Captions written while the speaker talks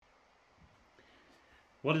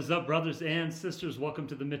What is up, brothers and sisters? Welcome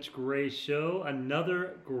to the Mitch Gray Show.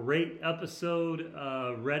 Another great episode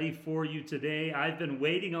ready for you today. I've been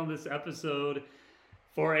waiting on this episode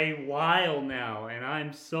for a while now, and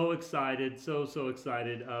I'm so excited, so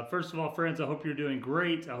excited. First of all, friends, I hope you're doing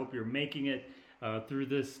great. I hope you're making it through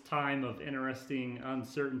this time of interesting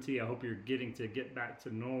uncertainty. I hope you're getting to get back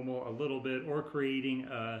to normal a little bit or creating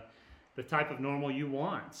the type of normal you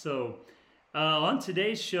want. On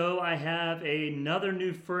today's show, I have another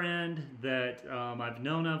new friend that I've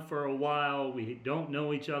known of for a while. We don't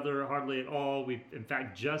know each other hardly at all. We've, in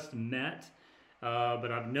fact, just met,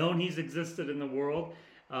 but I've known he's existed in the world.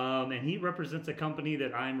 And he represents a company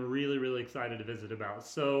that I'm really excited to visit about.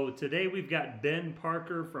 So today we've got Ben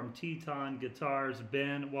Parker from Teton Guitars.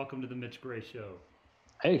 Ben, welcome to the Mitch Gray Show.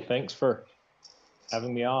 Hey, thanks for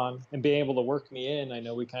having me on and being able to work me in. I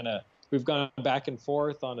know we've gone back and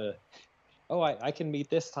forth on I can meet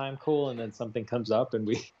this time, cool, and then something comes up and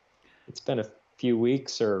it's been a few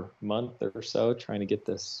weeks or month or so trying to get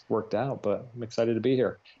this worked out, but I'm excited to be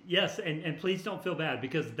here. Yes, and please don't feel bad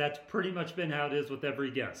because that's pretty much been how it is with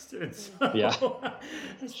every guest. And so, Yeah.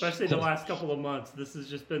 especially the last couple of months, this has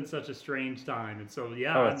just been such a strange time. And so,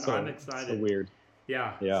 yeah, I'm excited. So weird.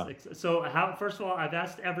 Yeah. Yeah. So, first of all, I've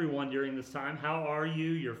asked everyone during this time, how are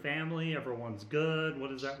you, your family, everyone's good? What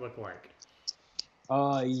does that look like?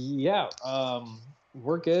 Yeah,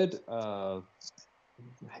 we're good.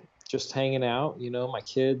 Just hanging out, my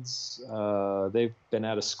kids, they've been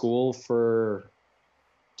out of school for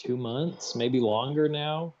 2 months, maybe longer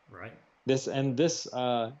now. Right.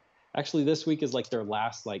 Actually this week is like their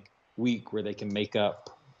last week where they can make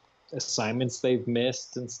up assignments they've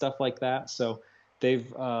missed and stuff like that. So they're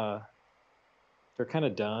kind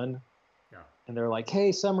of done. Yeah. And they're like,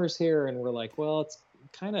 "Hey, summer's here." And we're like, "Well, it's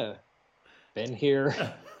kind of been here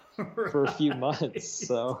Right. for a few months."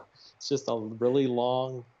 So it's just a really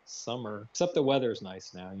long summer, except the weather's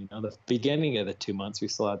nice now. The beginning of the 2 months, we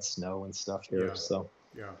still had snow and stuff here. Yeah. So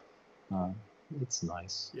Yeah. it's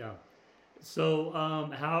nice. Yeah. So,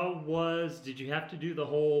 did you have to do the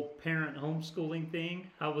whole parent homeschooling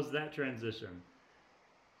thing? How was that transition?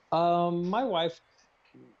 My wife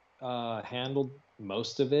handled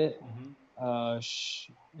most of it. Mm-hmm.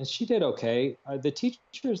 And she did okay. The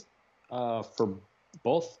teachers for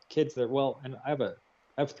both kids and I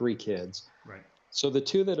have three kids. Right. So the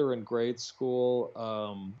two that are in grade school,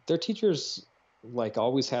 their teachers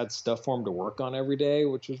always had stuff for them to work on every day,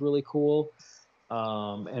 which was really cool.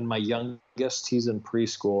 And my youngest, he's in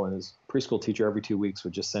preschool, and his preschool teacher every 2 weeks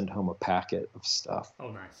would just send home a packet of stuff.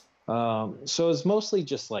 Oh, nice. So it's mostly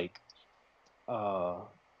just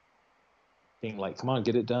being like, "Come on,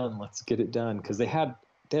 get it done. Let's get it done." Because they had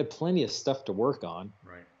plenty of stuff to work on.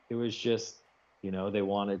 Right. It was just, they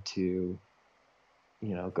wanted to,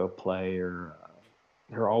 go play, or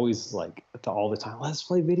they're always all the time, "Let's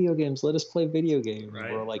play video games. Let us play video games." Right,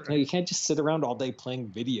 And we're like, right. "No, you can't just sit around all day playing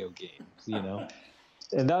video games."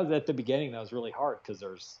 And that was at the beginning. That was really hard because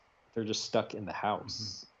they're just stuck in the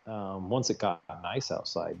house. Mm-hmm. Once it got nice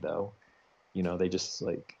outside, though, they just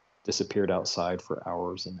disappeared outside for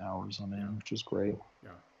hours and hours on end, which was great.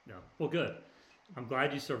 Yeah. Well, good. I'm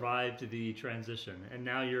glad you survived the transition, and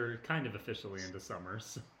now you're kind of officially into summer,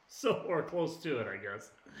 so or close to it, I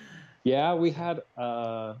guess. Yeah, we had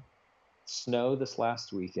snow this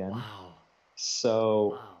last weekend. Wow. So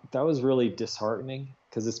Wow. that was really disheartening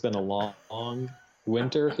because it's been a long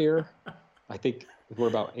winter here. I think we're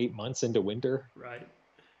about 8 months into winter. Right.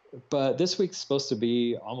 But this week's supposed to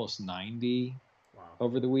be almost 90 Wow.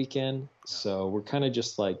 over the weekend. Yeah. So we're kind of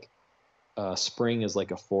just spring is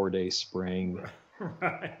like a 4-day spring,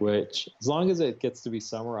 Right. which as long as it gets to be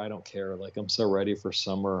summer, I don't care. I'm so ready for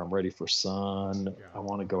summer. I'm ready for sun. Yeah. I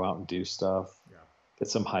want to go out and do stuff, Yeah. get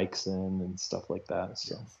some hikes in and stuff like that.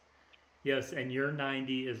 So. Yes, and your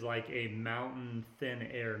 90 is like a mountain thin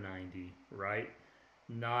air 90, right?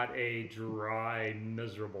 Not a dry,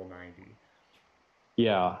 miserable 90.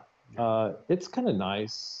 Yeah. It's kind of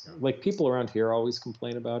nice. Yeah. People around here always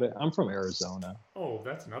complain about it. I'm from Arizona. Oh,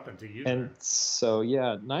 that's nothing to you. And so,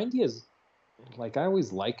 yeah, 90 is I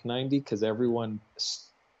always like 90 because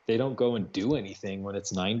they don't go and do anything when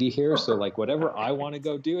it's 90 here. So whatever I want to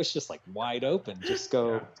go do, it's just wide open. Just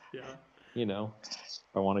go, Yeah.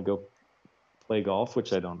 If I want to go play golf,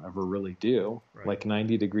 which I don't ever really do, Right.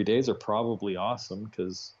 90-degree days are probably awesome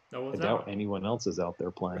because No I one's doubt out. anyone else is out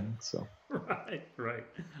there playing. So. Right.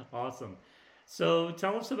 Awesome. So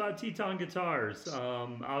tell us about Teton Guitars.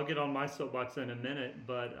 I'll get on my soapbox in a minute,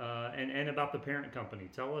 but and about the parent company.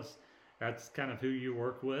 Tell us. That's kind of who you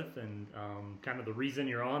work with, and kind of the reason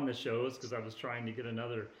you're on the show is because I was trying to get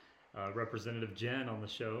another Representative Jen on the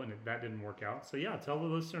show, and that didn't work out. So yeah, tell the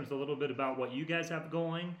listeners a little bit about what you guys have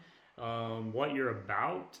going, what you're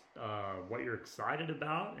about, what you're excited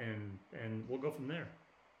about, and we'll go from there.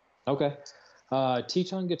 Okay.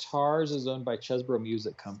 Teton Guitars is owned by Chesbro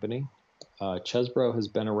Music Company. Chesbro has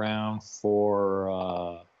been around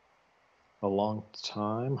for a long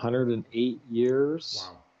time, 108 years.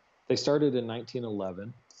 Wow. They started in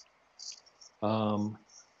 1911.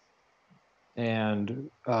 And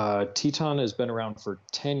Teton has been around for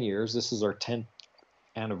 10 years. This is our 10th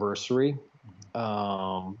anniversary.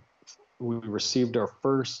 We received our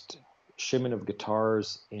first shipment of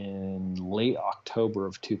guitars in late October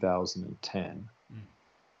of 2010.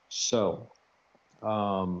 So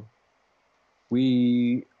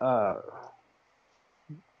we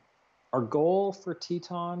our goal for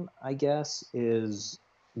Teton, I guess, is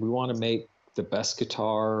we want to make the best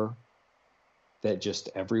guitar that just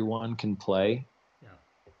everyone can play. Yeah.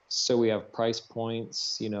 So we have price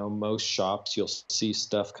points. You know, most shops you'll see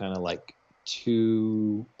stuff kind of like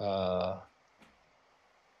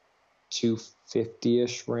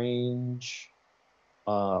 $250-ish range,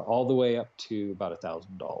 all the way up to about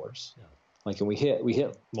 $1,000. Yeah. Like, and we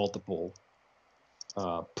hit multiple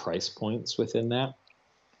price points within that.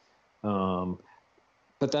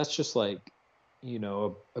 But that's just like, you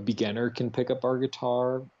know, a beginner can pick up our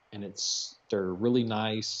guitar, and they're really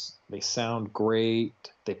nice. They sound great.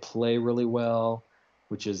 They play really well,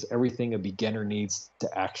 which is everything a beginner needs to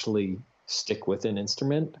actually stick with an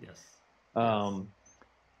instrument. Yes.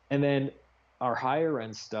 And then our higher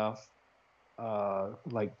end stuff,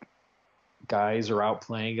 like guys are out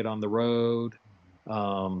playing it on the road,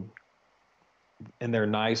 and they're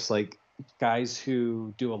nice, like guys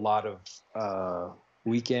who do a lot of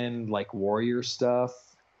weekend like warrior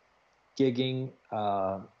stuff, gigging.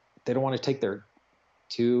 They don't want to take their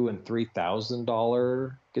 $2,000 and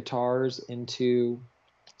 $3,000 guitars into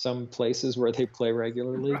some places where they play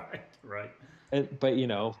regularly. Right. But you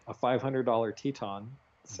know, a $500 Teton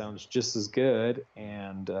sounds just as good,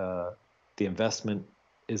 and the investment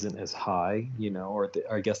isn't as high, you know, or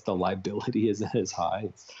I guess the liability isn't as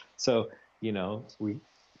high. So, you know,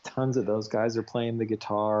 tons of those guys are playing the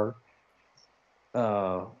guitar,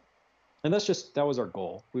 and that was our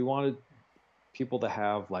goal. We wanted people to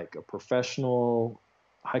have like a professional,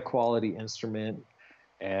 high quality instrument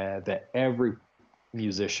that every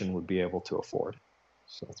musician would be able to afford.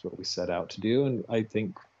 So that's what we set out to do, and I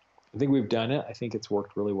think we've done it. I think it's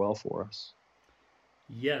worked really well for us.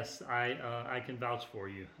 Yes, I can vouch for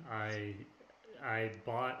you. I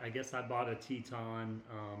bought a Teton.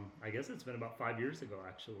 I guess it's been about 5 years ago,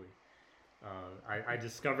 actually. I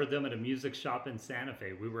discovered them at a music shop in Santa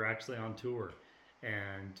Fe. We were actually on tour,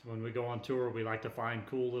 and when we go on tour, we like to find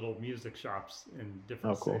cool little music shops in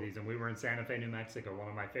different cities. And we were in Santa Fe, New Mexico, one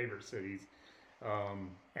of my favorite cities.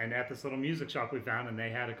 And at this little music shop we found, and they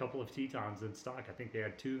had a couple of Tetons in stock. I think they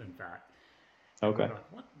had 2, in fact. And okay. we were like,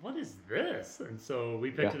 what is this? And so we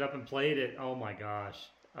picked it up and played it. Oh my gosh.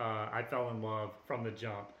 I fell in love from the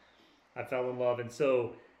jump. I fell in love. And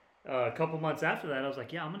so a couple months after that, I was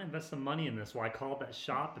like, yeah, I'm going to invest some money in this. Well, I called that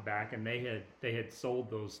shop back, and they had sold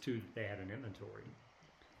those 2 that they had in inventory.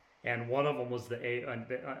 And one of them was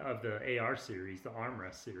of the AR series, the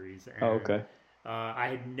armrest series. And, okay. I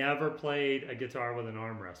had never played a guitar with an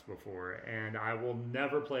armrest before, and I will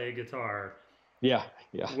never play a guitar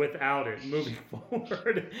without it moving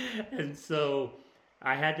forward. And so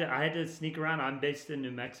I had to sneak around. I'm based in New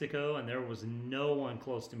Mexico, and there was no one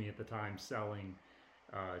close to me at the time selling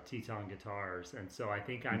Teton guitars. And so I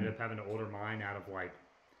think I ended up having to order mine out of, like,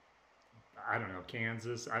 I don't know,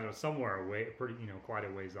 Kansas. I don't know, somewhere away, pretty, you know, quite a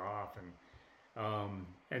ways off.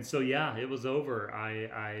 And so yeah, it was over.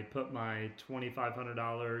 I put my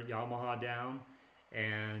 $2,500 Yamaha down,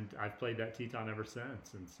 and I've played that Teton ever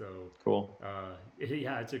since. And so cool.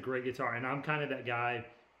 Yeah, it's a great guitar. And I'm kind of that guy.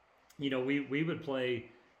 You know, we would play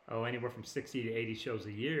anywhere from 60 to 80 shows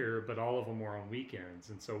a year, but all of them were on weekends.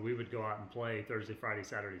 And so we would go out and play Thursday, Friday,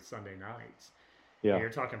 Saturday, Sunday nights. Yeah, and you're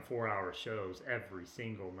talking 4-hour shows every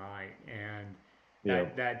single night. And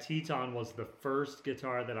that Teton was the first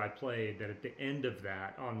guitar that I played that at the end of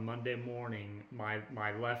that, on Monday morning, my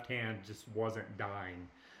left hand just wasn't dying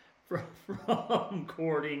from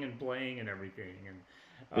chording and playing and everything. And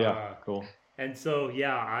cool. And so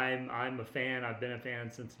yeah, I'm a fan. I've been a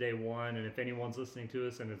fan since day one. And if anyone's listening to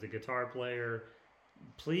us and is a guitar player,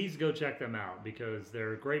 please go check them out, because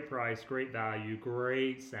they're a great price, great value,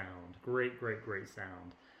 great sound, great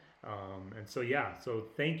sound. And so yeah, so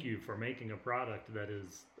thank you for making a product that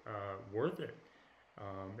is worth it.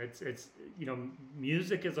 It's you know,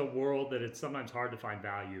 music is a world that it's sometimes hard to find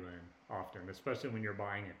value in. often, especially when you're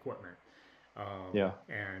buying equipment. Yeah.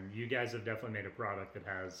 And you guys have definitely made a product that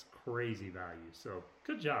has crazy value. So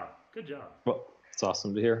good job. Good job. Well, it's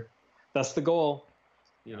awesome to hear. That's the goal.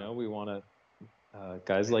 You Yeah. know, we want to,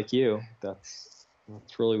 guys like you, that's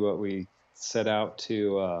really what we set out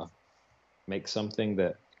to make something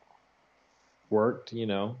that worked. You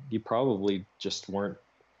know, you probably just weren't,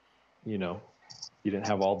 you know, you didn't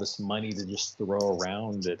have all this money to just throw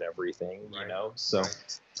around at everything, Right. you know? So,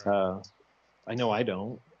 Right. I know I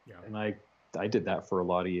don't. Yeah. And I did that for a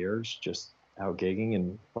lot of years, just out gigging.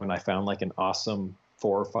 And when I found like an awesome $400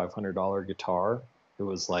 or $500 guitar, it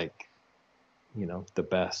was like, you know, the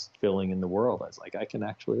best feeling in the world. I was like, I can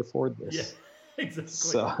actually afford this. Yeah, exactly.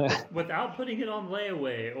 So, without putting it on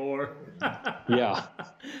layaway or yeah,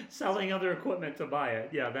 selling other equipment to buy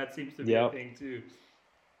it. Yeah, that seems to be a yep. thing too.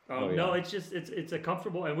 Oh, yeah. No, it's just it's a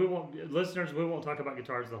comfortable, and we won't talk about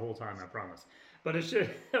guitars the whole time, I promise. But it should,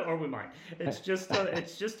 or we might. It's just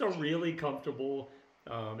a really comfortable,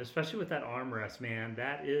 especially with that armrest, man.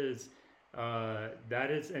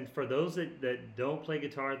 And for those that don't play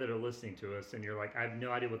guitar that are listening to us, and you're like, I have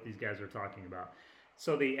no idea what these guys are talking about.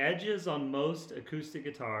 So the edges on most acoustic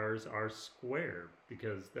guitars are squared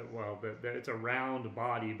because it's a round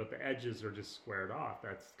body, but the edges are just squared off.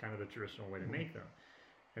 That's kind of the traditional way to make them.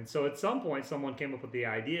 And so at some point, someone came up with the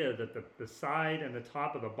idea that the side and the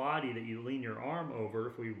top of the body that you lean your arm over,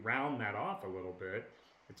 if we round that off a little bit,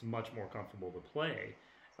 it's much more comfortable to play.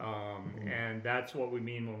 And that's what we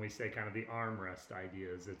mean when we say kind of the armrest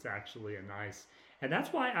ideas. It's actually a nice, and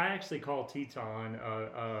that's why I actually call Teton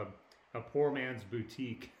a poor man's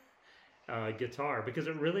boutique guitar, because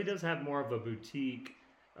it really does have more of a boutique,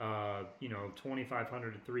 $2,500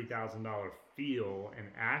 to $3,000 feel and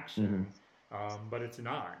action. But it's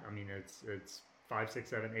not. I mean, it's $500, $600,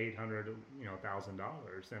 $700, $800,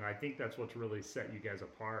 $1,000, and I think that's what's really set you guys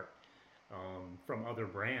apart from other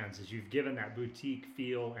brands, is you've given that boutique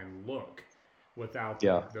feel and look without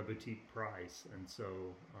the boutique price. And so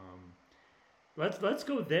let's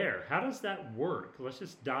go there. How does that work? Let's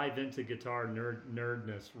just dive into guitar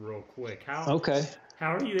nerdness real quick. How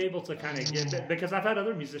are you able to kind of get that? Because I've had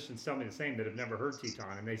other musicians tell me the same that have never heard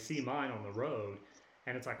Teton, and they see mine on the road.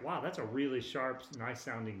 And it's like, wow, that's a really sharp, nice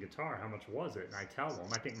sounding guitar. How much was it? And I tell them,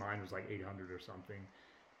 I think mine was like 800 or something.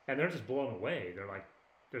 And they're just blown away. They're like,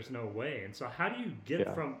 there's no way. And so how do you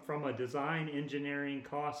get from a design, engineering,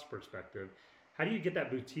 cost perspective, how do you get that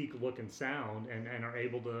boutique look and sound and are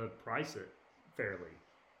able to price it fairly?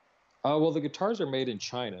 Well, the guitars are made in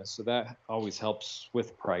China, so that always helps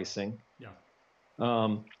with pricing. Yeah.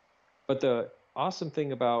 But the awesome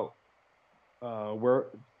thing about where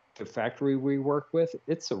the factory we work with,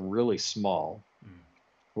 it's a really small.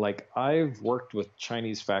 Like, I've worked with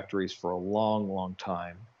Chinese factories for a long, long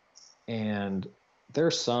time, and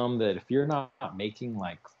there's some that if you're not making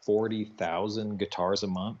like 40,000 guitars a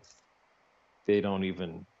month, they don't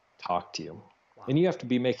even talk to you. Wow. And you have to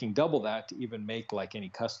be making double that to even make like any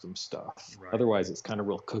custom stuff. Right. Otherwise, it's kind of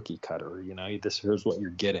real cookie cutter. Here's what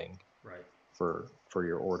you're getting for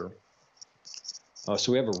your order.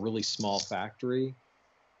 So we have a really small factory.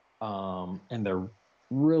 And they're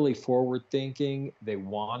really forward thinking. They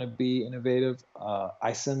want to be innovative.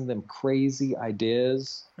 I send them crazy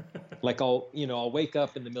ideas. Like I'll wake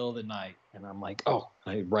up in the middle of the night and I'm like,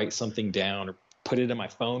 I write something down or put it in my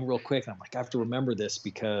phone real quick. And I'm like, I have to remember this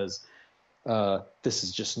because this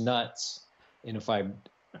is just nuts. And if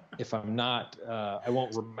I'm not, I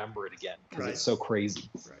won't remember it again because it's so crazy.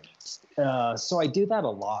 Right. So I do that a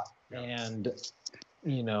lot. And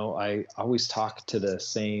I always talk to the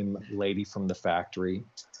same lady from the factory,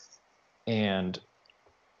 and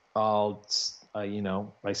I'll, I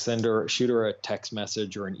shoot her a text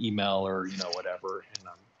message or an email or, whatever. And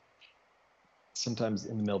sometimes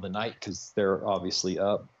in the middle of the night, because they're obviously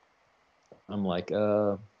up, I'm like,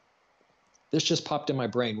 this just popped in my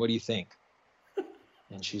brain. What do you think?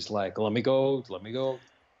 And she's like, let me go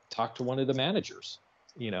talk to one of the managers,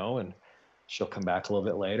 and she'll come back a little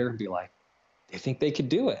bit later and be like, they think they could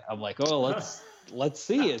do it. I'm like, let's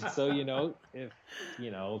see it. So, if,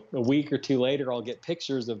 a week or two later, I'll get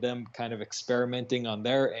pictures of them kind of experimenting on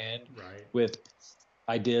their end with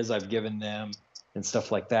ideas I've given them and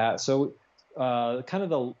stuff like that. So kind of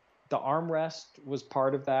the armrest was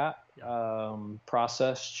part of that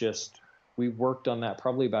process. Just, we worked on that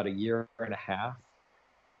probably about a year and a half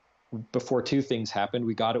before two things happened.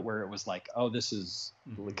 We got it where it was like, this is,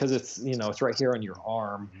 because it's, it's right here on your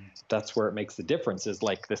arm. That's where it makes the difference, is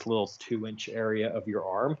like this little 2-inch area of your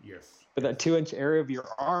arm. Yes. But that 2-inch area of your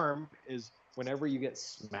arm is whenever you get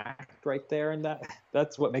smacked right there, and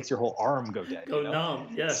that's what makes your whole arm go dead. Go numb.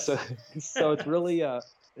 Yes. So it's really,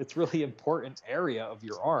 it's really important area of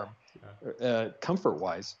your arm, comfort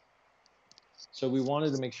wise. So we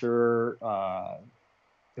wanted to make sure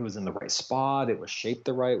it was in the right spot, it was shaped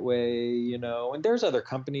the right way, you know. And there's other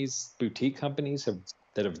companies, boutique companies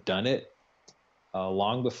that have done it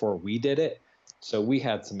long before we did it. So we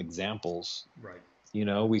had some examples. Right. You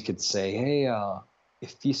know, we could say, hey,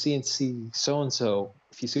 if you see so-and-so,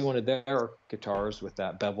 if you see one of their guitars with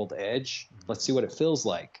that beveled edge, let's see what it feels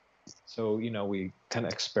like. So, you know, we kind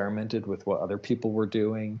of experimented with what other people were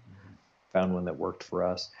doing, found one that worked for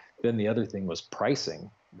us. Then the other thing was pricing.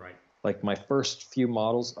 Right. Like my first few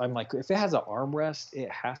models, I'm like, if it has an armrest, it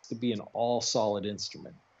has to be an all solid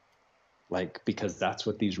instrument. Like, because that's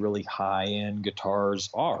what these really high-end guitars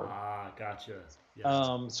are. Ah, gotcha.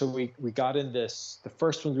 Yeah. So we got in this. The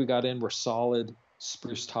first ones we got in were solid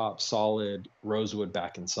spruce top, solid rosewood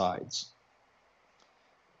back and sides,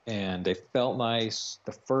 and they felt nice.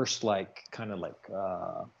 The first kind of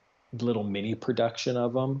little mini production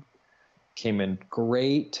of them came in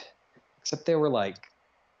great, except they would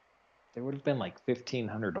have been like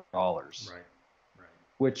 $1,500. Right.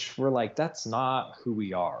 Which we're like, that's not who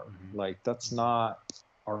we are. Like, that's not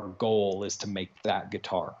our goal, is to make that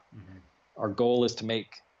guitar. Our goal is to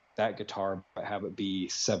make that guitar but have it be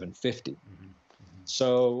 $750.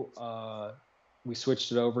 So we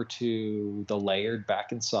switched it over to the layered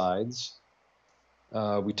back and sides.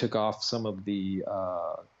 We took off some of the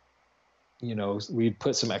we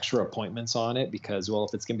put some extra appointments on it because, well,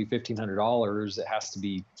 if it's going to be $1,500, it has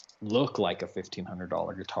to look like a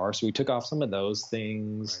 $1,500 guitar. So we took off some of those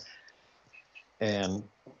things, and,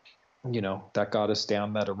 you know, that got us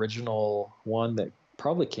down. That original one that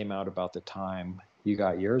probably came out about the time you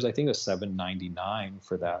got yours, I think it was $799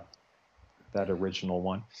 for that original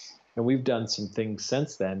one. And we've done some things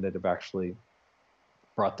since then that have actually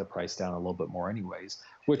brought the price down a little bit more anyways,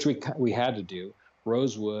 which we had to do.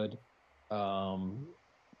 Rosewood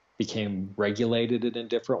became regulated in a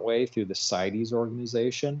different way through the CITES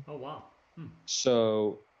organization. Oh, wow.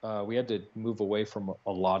 So we had to move away from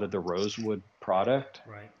a lot of the rosewood product.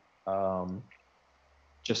 Right.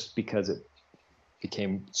 Just because it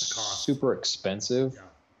became super expensive,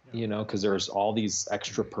 you know, because there's all these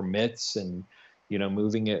extra permits and, you know,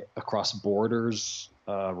 moving it across borders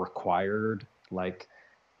required like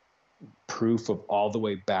proof of all the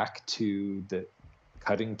way back to the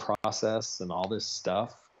cutting process and all this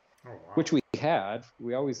stuff. Oh, wow. Which we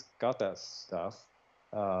always got that stuff.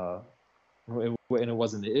 And it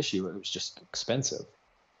wasn't the issue. It was just expensive.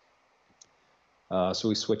 So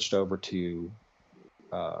we switched over to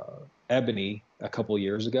ebony a couple of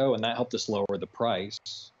years ago, and that helped us lower the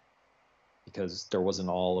price because there wasn't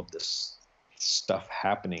all of this stuff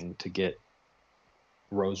happening to get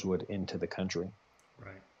rosewood into the country.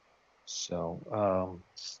 Right. So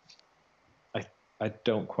I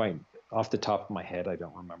don't quite, off the top of my head, I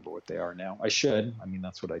don't remember what they are now. I should. I mean,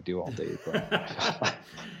 that's what I do all day. But.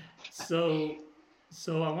 So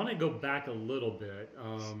I want to go back a little bit.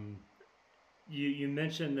 You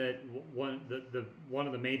mentioned that one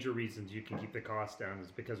of the major reasons you can keep the cost down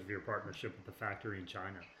is because of your partnership with the factory in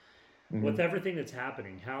China. Mm-hmm. With everything that's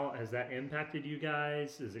happening, how has that impacted you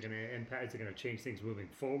guys? Is it going to impact? Is it going to change things moving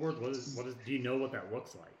forward? What is? Do you know what that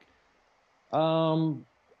looks like?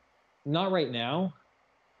 Not right now,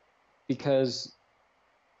 because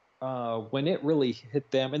when it really hit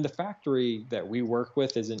them, and the factory that we work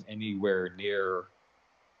with isn't anywhere near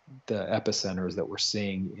the epicenters that we're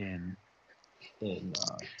seeing in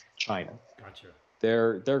China. Gotcha.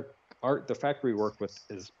 The factory we work with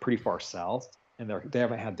is pretty far south, and they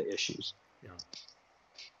haven't had the issues. Yeah.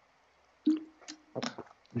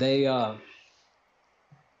 They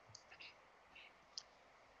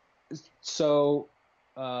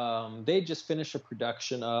they just finished a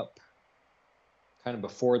production up kind of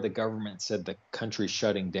before the government said the country's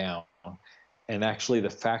shutting down. And actually the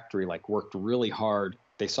factory worked really hard.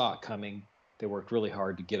 They saw it coming. They worked really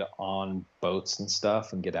hard to get it on boats and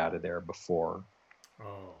stuff and get out of there before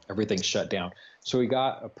everything shut down. So we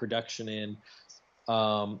got a production in.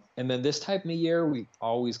 And then this time of year, we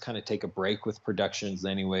always kind of take a break with productions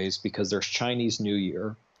anyways, because there's Chinese New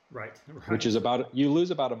Year. Right. Which is you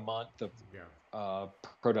lose about a month of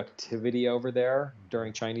productivity over there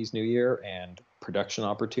during Chinese New Year and production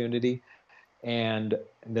opportunity. And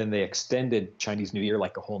then they extended Chinese New Year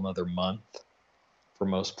like a whole nother month for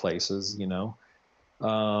most places, you know.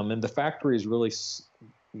 And the factory is really,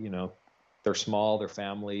 you know, they're small, they're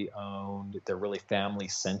family owned, they're really family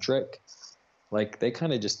centric. Like they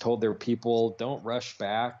kind of just told their people, don't rush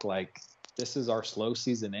back. Like this is our slow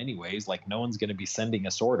season anyways. Like no one's going to be sending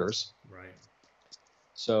us orders. Right.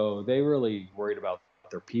 So they really worried about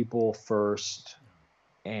their people first.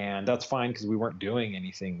 and that's fine because we weren't doing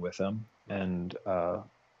anything with them, and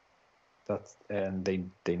they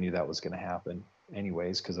knew that was going to happen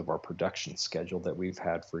anyways because of our production schedule that we've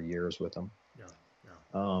had for years with them. Yeah.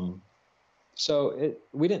 Yeah. So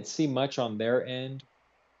we didn't see much on their end.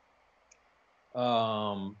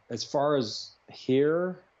 As far as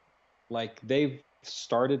here, like they've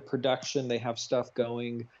started production, they have stuff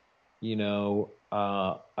going,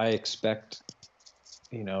 I expect,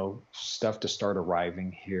 stuff to start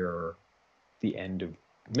arriving here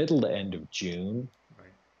middle to end of June,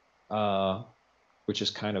 Right. Which is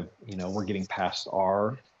kind of, we're getting past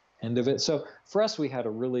our end of it. So for us, we had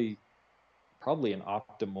probably an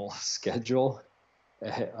optimal schedule,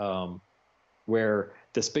 where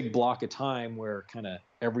this big block of time where kind of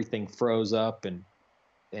everything froze up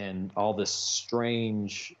and all this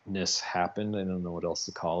strangeness happened. I don't know what else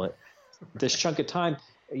to call it. This chunk of time,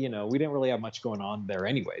 we didn't really have much going on there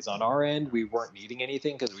anyways. On our end, we weren't needing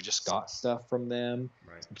anything because we just got stuff from them.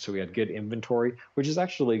 Right. So we had good inventory, which has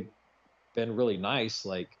actually been really nice.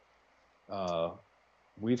 Like,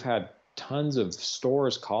 we've had tons of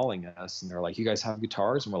stores calling us and they're like, you guys have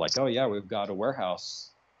guitars? And we're like, oh yeah, we've got a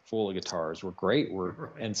warehouse full of guitars. We're great. Right.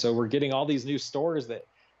 And so we're getting all these new stores that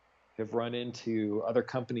have run into other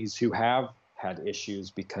companies who have had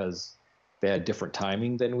issues because they had different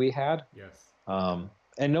timing than we had. Yes.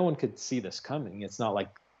 And no one could see this coming. It's not like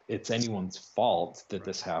it's anyone's fault that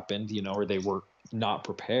this happened, or they were not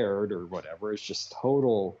prepared or whatever. It's just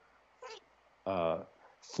total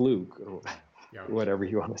fluke or whatever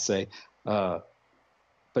you want to say. But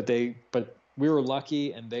we were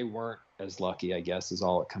lucky and they weren't as lucky, I guess, is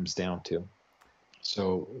all it comes down to.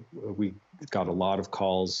 So we got a lot of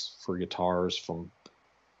calls for guitars from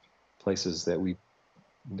places that we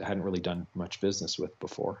hadn't really done much business with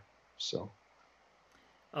before. So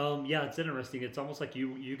yeah, it's interesting. It's almost like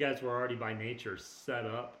you guys were already by nature set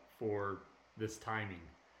up for this timing,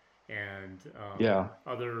 and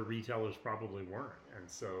other retailers probably weren't, and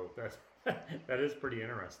so that's that is pretty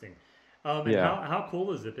interesting. And how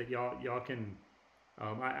cool is it that y'all can?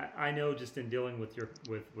 I know just in dealing with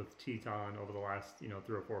Teton over the last 3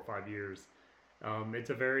 or 4 or 5 years, it's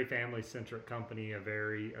a very family centric company, a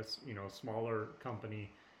very smaller company.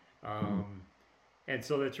 And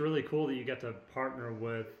so it's really cool that you get to partner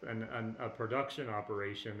with a production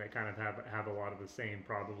operation that kind of have a lot of the same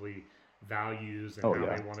probably values and how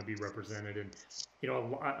they want to be represented. And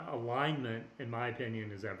alignment, in my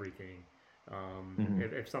opinion, is everything.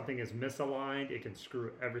 If something is misaligned, it can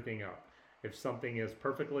screw everything up. If something is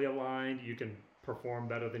perfectly aligned, you can perform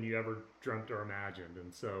better than you ever dreamt or imagined.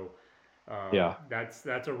 And so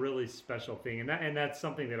that's a really special thing. And that's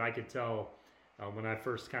something that I could tell. When I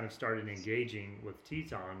first kind of started engaging with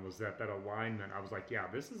Teton, was that alignment. I was like, yeah,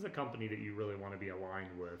 this is a company that you really want to be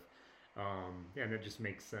aligned with, and it just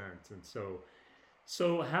makes sense. And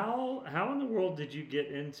so how in the world did you get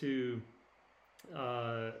into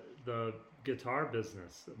the guitar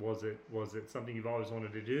business? Was it something you've always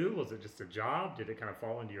wanted to do? Was it just a job? Did it kind of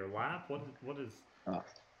fall into your lap? What is?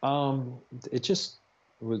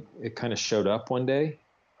 It kind of showed up one day.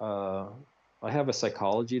 I have a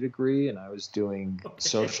psychology degree and I was doing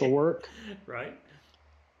social work. Right.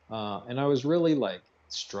 And I was really like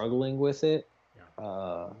struggling with it.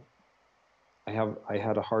 Yeah. I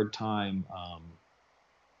had a hard time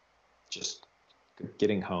just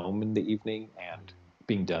getting home in the evening and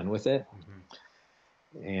being done with it.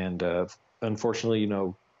 Mm-hmm. And unfortunately,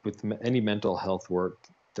 with any mental health work,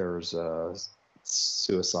 there's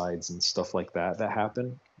suicides and stuff like that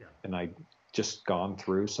happen. Yeah. And I just gone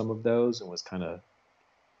through some of those and was kind of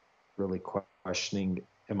really questioning,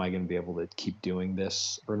 am I going to be able to keep doing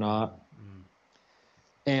this or not?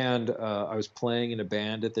 And I was playing in a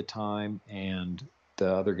band at the time, and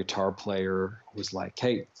the other guitar player was like,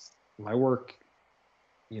 hey, my work,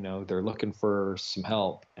 they're looking for some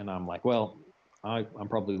help. And I'm like, well, I'm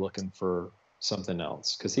probably looking for something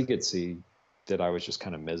else, because he could see that I was just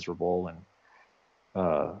kind of miserable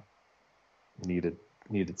and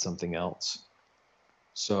needed something else.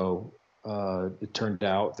 So it turned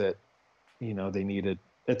out that they needed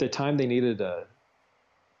a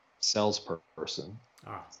salesperson.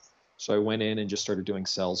 So I went in and just started doing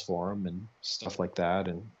sales for them and stuff like that.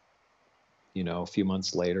 And a few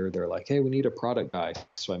months later, they're like, hey, we need a product guy.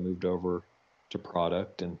 So I moved over to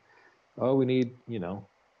product, and we need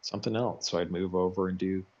something else. So I'd move over and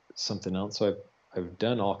do something else. So I've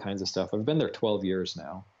done all kinds of stuff. I've been there 12 years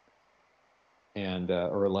now. And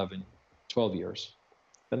or 11, 12 years.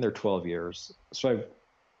 Been there 12 years. So I've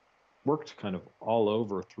worked kind of all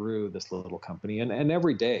over through this little company. And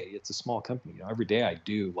every day, it's a small company. Every day I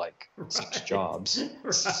do like 6 jobs.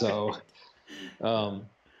 Right. So Um,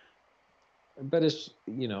 but it's,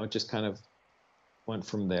 it just kind of went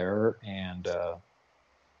from there. And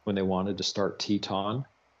when they wanted to start Teton,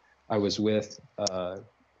 I was with a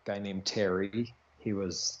guy named Terry. He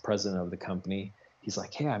was president of the company. He's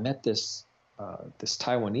like, hey, I met this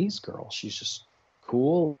Taiwanese girl. She's just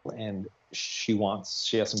cool, and she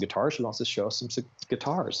has some guitars. She wants to show us some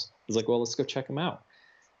guitars. I was like, well, let's go check them out.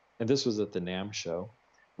 And this was at the NAMM show,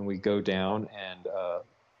 and we go down and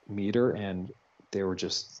meet her, and they were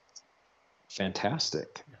just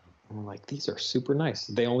fantastic. And I'm like, these are super nice.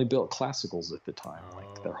 They only built classicals at the time.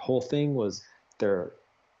 Like their whole thing was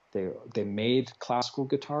they made classical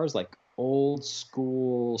guitars like old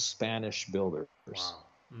school Spanish builders. Wow.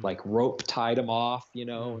 Like rope tied them off,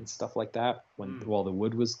 and stuff like that. While the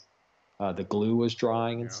wood was, the glue was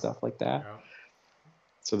drying and stuff like that. Yeah.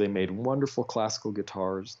 So they made wonderful classical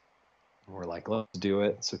guitars. And we're like, let's do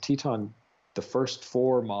it. So Teton, the first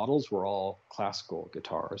 4 models were all classical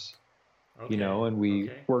guitars. Okay. And we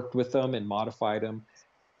worked with them and modified them.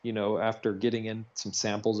 After getting in some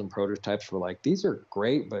samples and prototypes, we're like, these are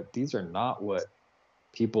great, but these are not what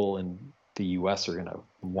people in the US are going to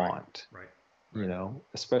want. Right.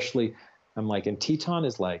 Especially, I'm like, and Teton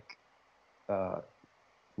is like,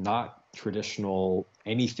 not traditional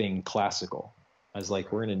anything classical. I was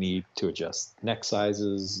like, we're going to need to adjust neck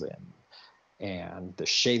sizes and the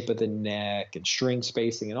shape of the neck and string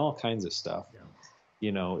spacing and all kinds of stuff. Yeah.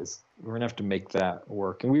 We're going to have to make that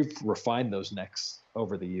work. And we've refined those necks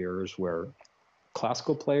over the years where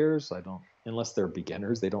classical players, unless they're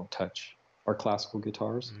beginners, they don't touch our classical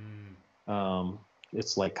guitars.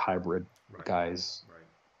 It's like hybrid guys,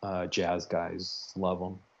 jazz guys love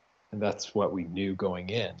them. And that's what we knew going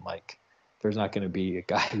in. Like, there's not going to be a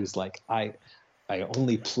guy who's like, I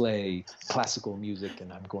only play classical music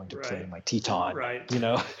and I'm going to play my Teton. Right.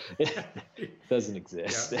 It doesn't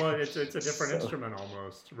exist. Yeah. Well, it's a different instrument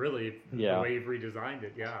almost, really, the way you've redesigned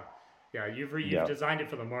it. Yeah. Yeah. You've designed it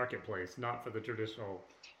for the marketplace, not for the traditional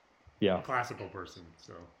classical person.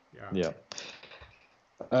 So, yeah.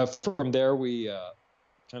 From there, we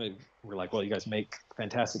we're like, well, you guys make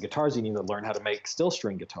fantastic guitars. You need to learn how to make still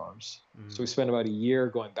string guitars. So we spent about a year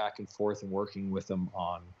going back and forth and working with them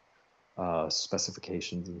on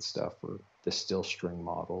specifications and stuff for the still string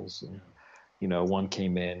models. And, one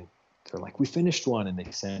came in, they're like, we finished one, and they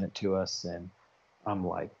sent it to us. And I'm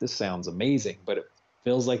like, this sounds amazing, but it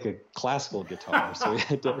feels like a classical guitar. So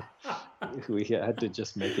we had to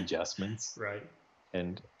just make adjustments. Right.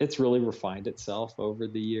 And it's really refined itself over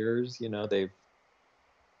the years.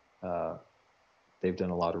 They've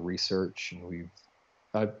done a lot of research, and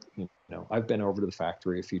I've been over to the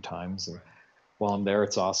factory a few times, and while I'm there,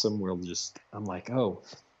 it's awesome. I'm like, oh,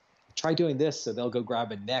 try doing this. So they'll go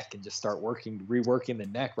grab a neck and just start reworking the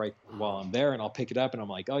neck right while I'm there, and I'll pick it up, and I'm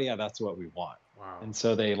like, oh yeah, that's what we want. Wow. And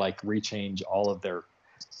so they like rechange all of their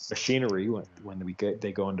machinery when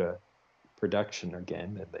they go into production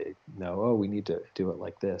again, and they know, oh, we need to do it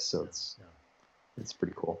like this. So it's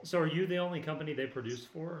pretty cool. So are you the only company they produce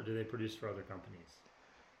for, or do they produce for other companies?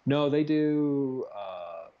 No, they do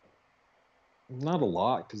not a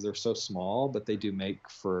lot because they're so small, but they do make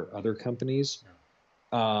for other companies.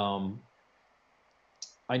 Yeah.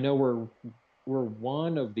 I know we're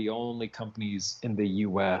one of the only companies in the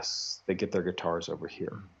US that get their guitars over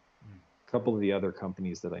here. A couple of the other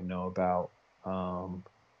companies that I know about,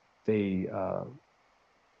 they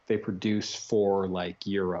produce for like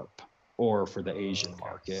Europe or for the Asian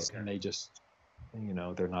market, and they just,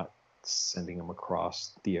 they're not sending them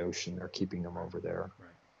across the ocean; they're keeping them over there. Right.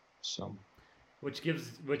 So, which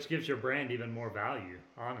gives your brand even more value,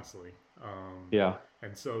 honestly.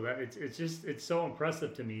 And so that it's so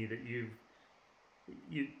impressive to me that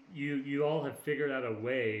you all have figured out a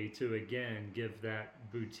way to again give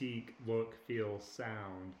that boutique look, feel,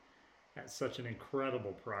 sound at such an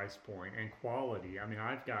incredible price point and quality. I mean,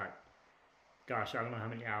 I've got, gosh, I don't know how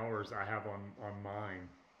many hours I have on mine,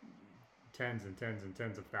 tens and tens and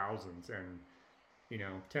tens of thousands, and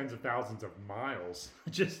tens of thousands of miles.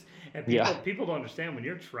 And people don't understand when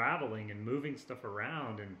you're traveling and moving stuff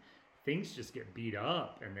around, and things just get beat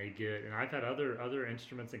up, and and I've had other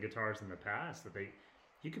instruments and guitars in the past that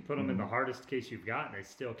you could put them in the hardest case you've got, and they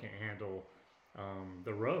still can't handle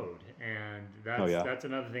the road. And that's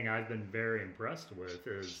another thing I've been very impressed with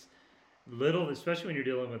is little, especially when you're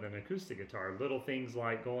dealing with an acoustic guitar, little things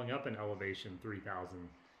like going up in elevation 3,000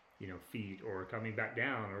 feet, or coming back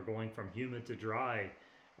down, or going from humid to dry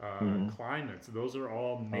climates. Those are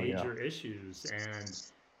all major issues.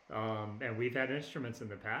 And we've had instruments in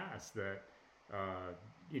the past that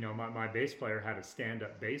my bass player had a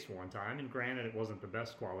stand-up bass one time, and granted it wasn't the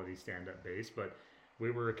best quality stand-up bass, but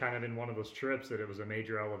we were kind of in one of those trips that it was a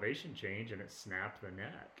major elevation change and it snapped the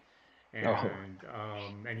neck. Oh,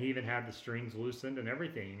 And he even had the strings loosened and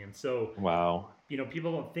everything. And so, wow.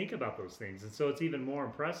 people don't think about those things. And so it's even more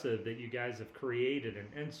impressive that you guys have created an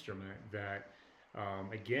instrument that,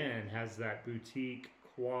 again, has that boutique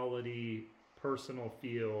quality, personal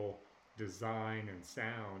feel, design, and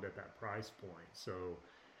sound at that price point. So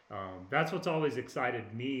that's what's always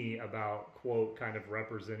excited me about, quote, kind of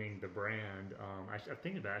representing the brand. I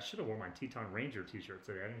think about it, I should have worn my Teton Ranger t-shirt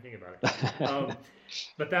today. I didn't think about it.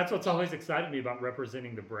 But that's what's always excited me about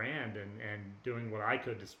representing the brand and doing what I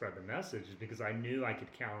could to spread the message, is because I knew I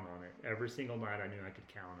could count on it. Every single night I knew I could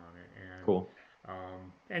count on it. And Cool.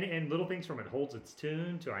 and little things from it holds its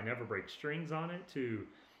tune to I never break strings on it to,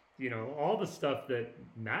 all the stuff that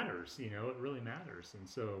matters, it really matters. And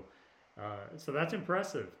so that's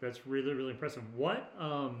impressive. That's really, really impressive.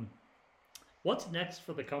 What's next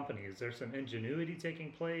for the company? Is there some ingenuity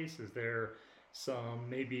taking place? Is there some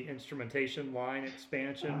maybe instrumentation line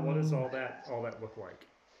expansion? What does all that look like?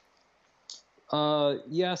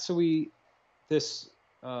 Yeah, so this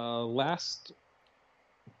last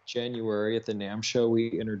January at the NAMM show, we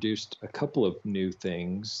introduced a couple of new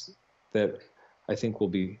things that I think will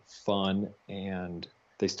be fun, and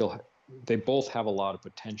they both have a lot of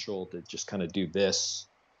potential to just kind of do this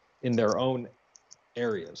in their own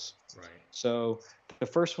areas. Right. So the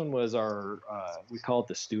first one was we call it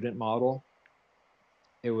the student model.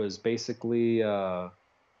 It was basically, I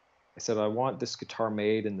said, I want this guitar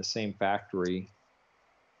made in the same factory.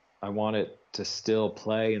 I want it to still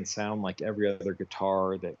play and sound like every other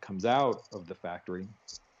guitar that comes out of the factory,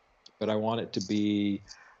 but I want it to be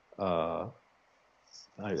 $100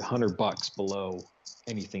 below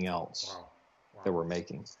anything else. Wow. That we're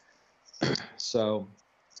making. So,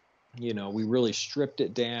 we really stripped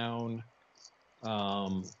it down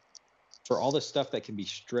for all the stuff that can be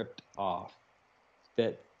stripped off.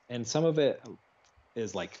 And some of it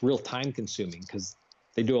is like real time consuming because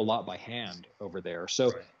they do a lot by hand over there. So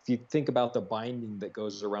Right. if you think about the binding that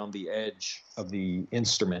goes around the edge of the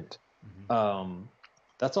instrument,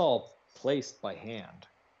 that's all placed by hand.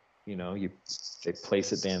 They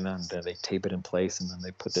place it in and then they tape it in place, and then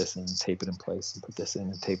they put this in and tape it in place, and put this in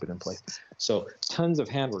and tape it in place. So tons of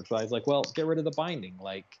handwork. So I was like, well, get rid of the binding.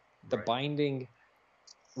 Like the Right. binding,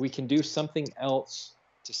 we can do something else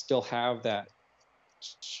to still have that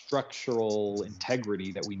structural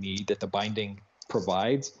integrity that we need, that the binding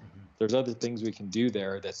provides. There's other things we can do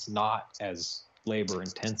there that's not as labor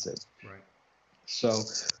intensive. Right. So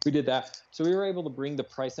we did that. So we were able to bring the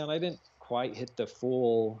price down. I didn't quite hit the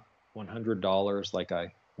full $100 like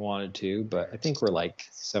I wanted to, but I think we're like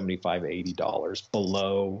 $75, $80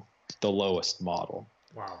 below the lowest model.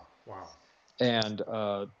 Wow. And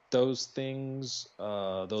those things,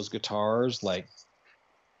 those guitars, like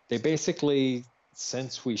they basically,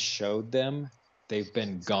 since we showed them, they've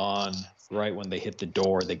been gone right when they hit the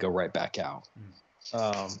door. They go right back out.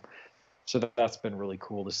 So that's been really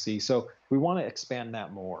cool to see. So we want to expand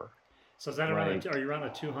that more. So is that around? Are you around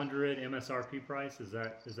a 200 MSRP price? Is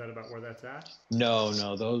that about where that's at? No,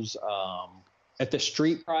 those at the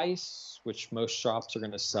street price, which most shops are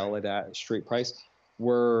going to sell it at street price,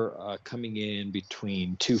 we're coming in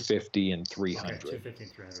between 250 and 300. Okay, 250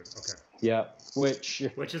 and 300. Okay. Yeah, which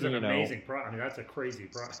is an amazing price. I mean, that's a crazy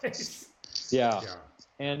price. Yeah.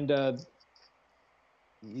 And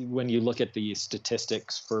when you look at the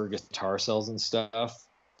statistics for guitar sales and stuff,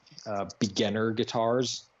 beginner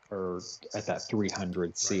guitars are at that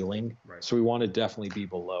 300 ceiling. Right. So we want to definitely be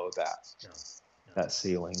below that. That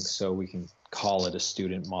ceiling, so we can call it a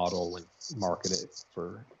student model and market it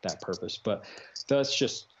for that purpose. But that's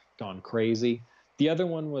just gone crazy. The other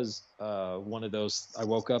one was one of those, I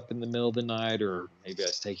woke up in the middle of the night, or maybe I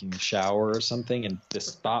was taking a shower or something, and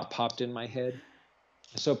this thought popped in my head.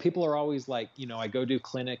 So people are always like, I go do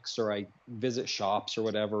clinics or I visit shops or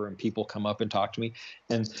whatever, and people come up and talk to me,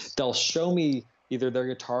 and they'll show me either their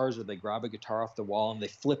guitars, or they grab a guitar off the wall and they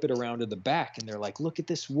flip it around to the back, and they're like, look at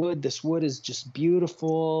this wood. This wood is just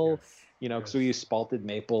beautiful. Yes. Because we use spalted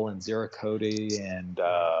maple and Ziricote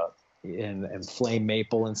and flame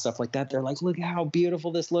maple and stuff like that. They're like, look how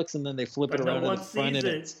beautiful this looks. And then they flip it around to the front, and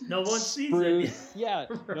it's no one sees it. Yeah.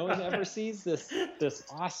 Right. No one ever sees this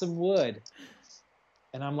awesome wood.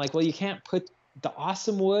 And I'm like, well, you can't put the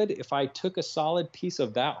awesome wood. If I took a solid piece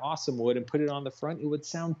of that awesome wood and put it on the front, it would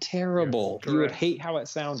sound terrible. Yes, you would hate how it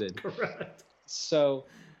sounded. Correct. So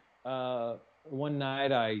one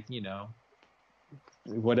night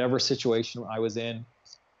whatever situation I was in,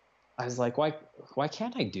 I was like, why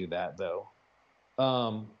can't I do that though?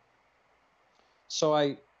 So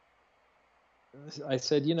I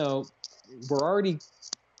said, we're already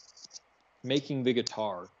making the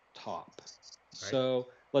guitar top. Right. So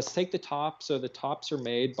let's take the top. So the tops are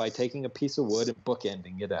made by taking a piece of wood and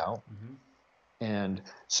bookending it out. Mm-hmm. And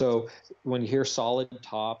so when you hear solid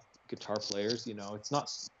top guitar players, it's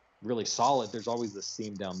not really solid. There's always this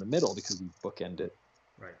seam down the middle because you bookend it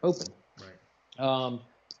open. Right.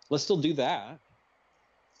 Let's still do that.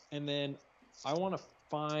 And then I want to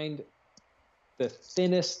find the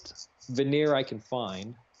thinnest veneer I can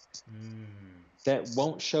find that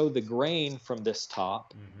won't show the grain from this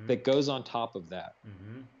top that goes on top of that.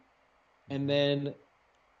 Mm-hmm. And then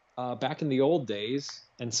back in the old days,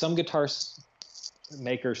 and some guitar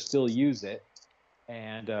makers still use it,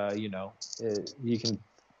 and you can,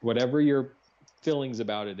 whatever your feelings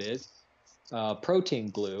about it is, protein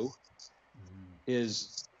glue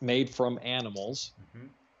is made from animals.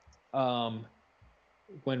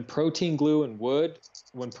 When protein glue and wood,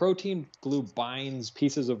 when protein glue binds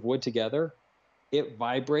pieces of wood together, it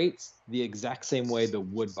vibrates the exact same way the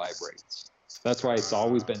wood vibrates. That's why it's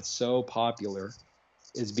always been so popular,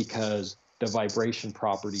 is because the vibration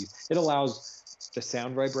properties, it allows the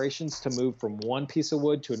sound vibrations to move from one piece of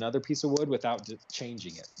wood to another piece of wood without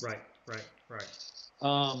changing it. Right.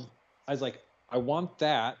 I was like, I want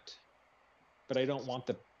that, but I don't want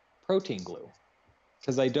the protein glue,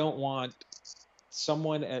 because I don't want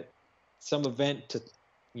someone at some event to,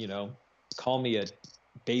 call me a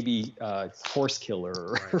baby horse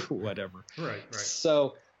killer or whatever. Right.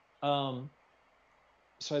 So I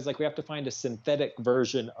was like, we have to find a synthetic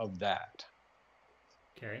version of that.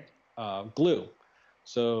 Okay. Glue.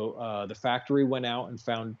 So the factory went out and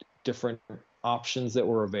found different options that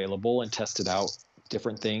were available and tested out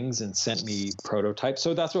different things and sent me prototypes.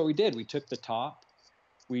 So that's what we did. We took the top,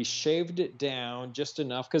 we shaved it down just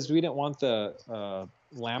enough because we didn't want the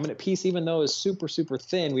laminate piece, even though it was super, super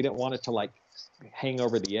thin, we didn't want it to like hang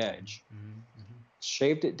over the edge. Mm-hmm.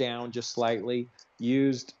 Shaved it down just slightly,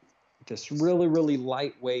 used this really, really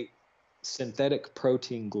lightweight synthetic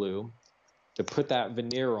protein glue to put that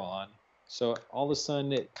veneer on. So all of a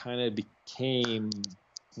sudden it kind of became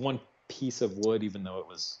one piece of wood, even though it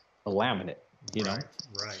was a laminate, know?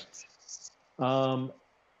 Right.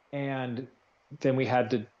 And then we had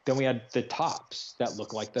the tops that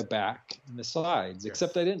look like the back and the sides, yes.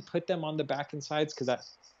 Except I didn't put them on the back and sides because that,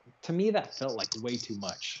 to me, that felt like way too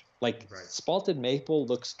much. Like spalted maple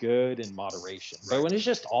looks good in moderation, but when it's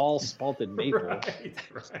just all spalted maple,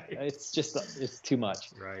 it's too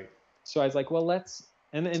much. Right. So I was like, well,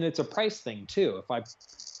 and it's a price thing too. If I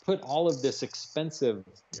put all of this expensive,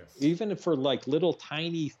 even for like little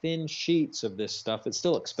tiny thin sheets of this stuff, it's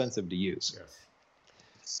still expensive to use. Yes.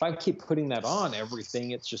 If I keep putting that on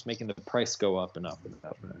everything, it's just making the price go up and up and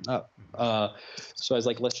up and up. So I was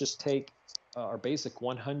like, let's just take our basic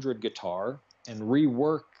 100 guitar and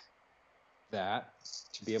rework that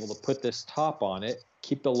to be able to put this top on it,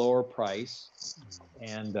 keep the lower price,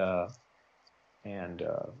 and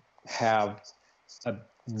have a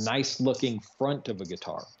nice looking front of a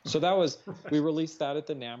guitar. So that was, we released that at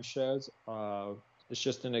the NAMM shows. It's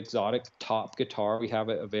just an exotic top guitar. We have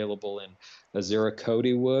it available in Azera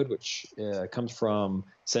Cody wood, which comes from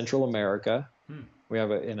Central America. We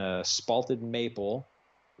have it in a spalted maple,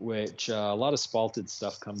 which a lot of spalted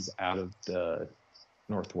stuff comes out of the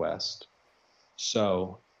Northwest.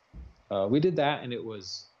 So we did that, and it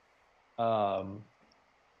was,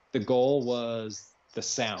 the goal was the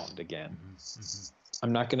sound again. Mm-hmm.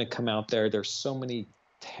 I'm not going to come out there. There's so many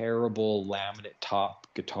terrible laminate top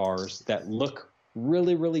guitars that look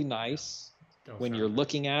really, really nice. When you're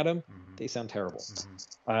looking at them, they sound terrible.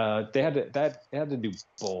 Mm-hmm. They had to do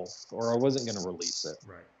both, or I wasn't going to release it.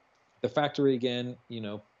 Right. The factory again,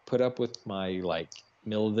 put up with my like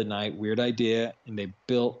middle of the night weird idea, and they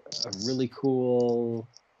built a really cool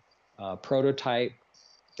prototype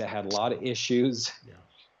that had a lot of issues. Yeah.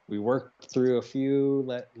 We worked through a few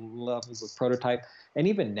levels of prototype, and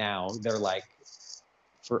even now they're like,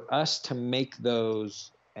 for us to make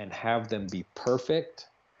those and have them be perfect,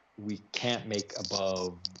 we can't make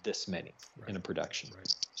above this many in a production.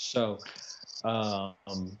 Right. So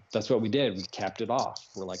that's what we did. We capped it off.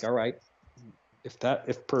 We're like, all right, if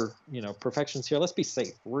perfection's here, let's be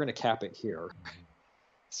safe. We're going to cap it here. Mm-hmm.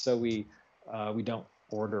 So we don't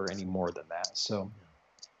order any more than that. So,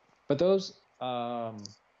 but those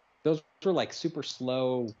were like super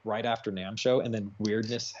slow right after NAMM show, and then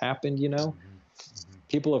weirdness happened, Mm-hmm.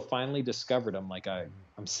 People have finally discovered them. Like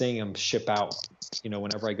I'm seeing them ship out,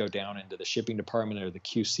 whenever I go down into the shipping department or the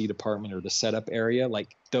QC department or the setup area,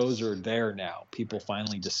 like those are there now. People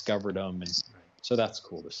finally discovered them, and so that's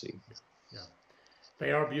cool to see. Yeah.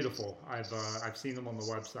 They are beautiful. I've seen them on the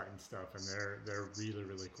website and stuff, and they're really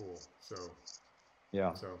really cool.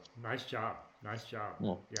 Yeah. So nice job, nice job.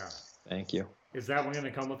 Well, Yeah. thank you. Is that one going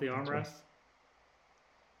to come with the Thank you. armrest?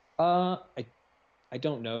 I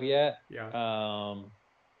don't know yet. Yeah.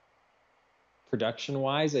 Production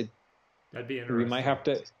wise, That'd be interesting. we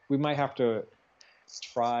might have to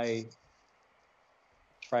try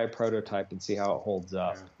a prototype and see how it holds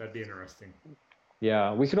up. Yeah, that'd be interesting.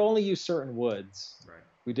 Yeah, we could only use certain woods. Right.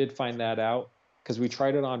 We did find that out because we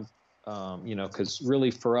tried it on, because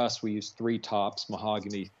really for us, we used 3 tops: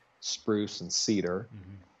 mahogany, spruce, and cedar.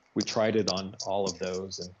 Mm-hmm. We tried it on all of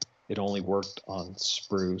those, and it only worked on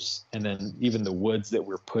spruce. And then even the woods that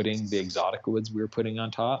the exotic woods we were putting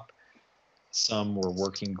on top, some were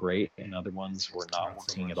working great, and other ones were not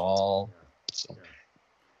working at all. Yeah. So,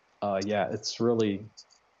 it's really,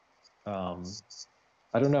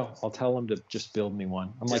 I don't know. I'll tell them to just build me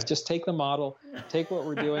one. I'm like, just take the model, take what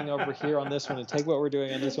we're doing over here on this one, and take what we're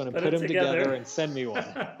doing on this one, and put them together and send me one.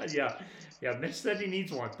 Yeah. Mitch said he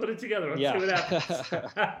needs one. Put it together. Let's see what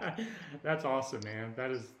happens. That's awesome, man.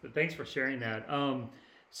 Thanks for sharing that.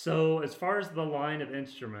 So as far as the line of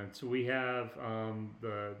instruments, we have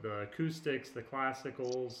the acoustics, the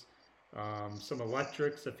classicals, some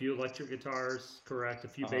electrics, a few electric guitars, correct? A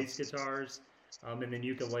few bass guitars, and then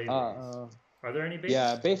ukuleles. Are there any basses?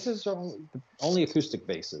 Yeah, basses are only acoustic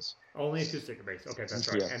basses. Only acoustic bass. Okay, that's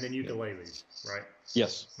right. And then ukuleles, right?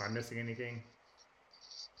 Yes. Am I missing anything?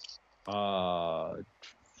 No.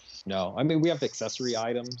 I mean, we have accessory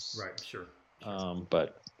items. Right. Sure.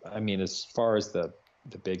 But I mean, as far as the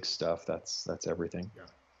big stuff, that's everything.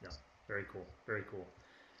 Yeah. Very cool. Very cool.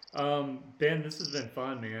 Ben, this has been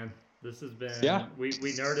fun, man. This has been, we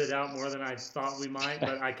nerded out more than I thought we might,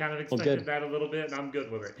 but I kind of expected that a little bit, and I'm good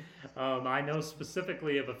with it. I know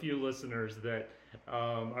specifically of a few listeners that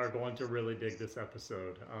are going to really dig this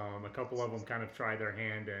episode. A couple of them kind of try their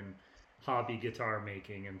hand in hobby guitar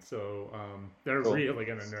making, and so they're really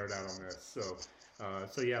going to nerd out on this.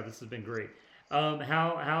 So yeah, this has been great.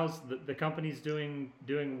 How's the company's doing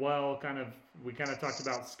well? We kind of talked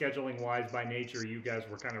about scheduling wise by nature. You guys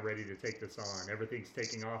were kind of ready to take this on. Everything's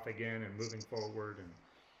taking off again and moving forward. And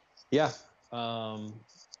yeah,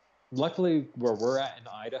 luckily where we're at in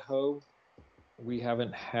Idaho, we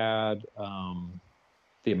haven't had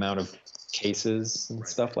the amount of cases and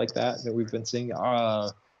stuff like that we've been seeing.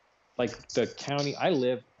 Like the county, I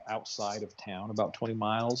live outside of town, about 20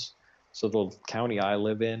 miles. So the county I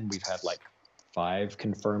live in, we've had like 5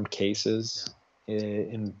 confirmed cases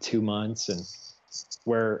in 2 months, and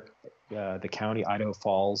where the county Idaho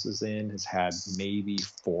Falls is in has had maybe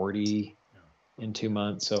 40 in 2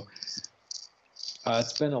 months. So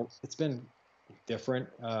it's been different.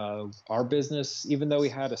 Our business, even though we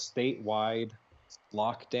had a statewide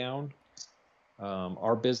lockdown,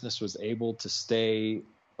 our business was able to stay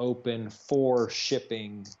open for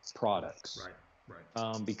shipping products. Right.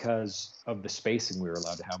 Because of the spacing we were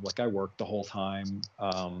allowed to have. Like I worked the whole time,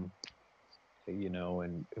 and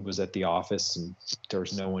it was at the office, and there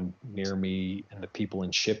was no one near me. And the people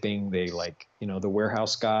in shipping, they the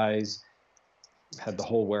warehouse guys had the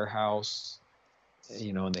whole warehouse,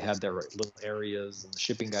 and they had their little areas, and the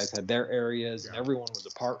shipping guys had their areas, and everyone was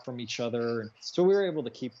apart from each other. And so we were able to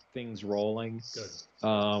keep things rolling. Good.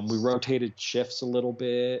 We rotated shifts a little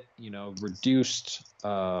bit, reduced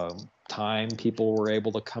time people were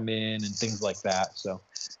able to come in and things like that. So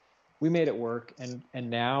we made it work, and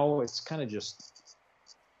now it's kind of just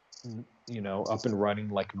up and running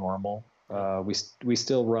like normal. We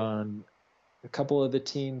still run. A couple of the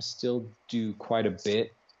teams still do quite a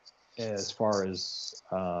bit as far as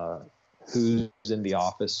who's in the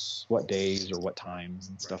office, what days or what times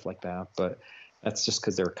and stuff like that. But that's just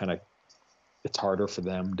because it's harder for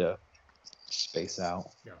them to space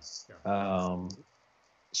out.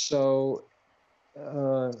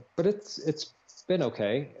 But it's been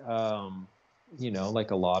okay.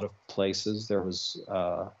 Like a lot of places, there was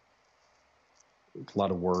a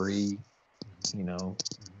lot of worry.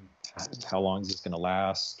 How long is this going to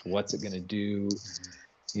last? What's it going to do?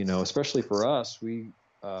 Especially for us, we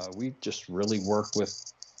just really work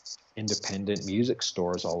with independent music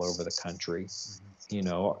stores all over the country.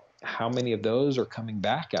 How many of those are coming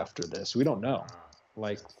back after this? We don't know.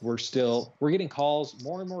 Like we're getting calls,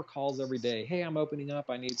 more and more calls every day. Hey, I'm opening up.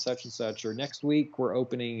 I need such and such. Or next week we're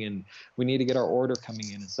opening and we need to get our order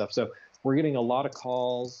coming in and stuff. So we're getting a lot of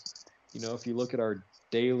calls. If you look at our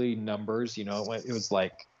daily numbers, it was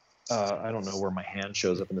like, I don't know where my hand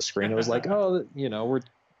shows up in the screen. It was like, we're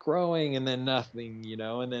growing and then nothing,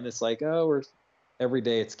 and then it's like, every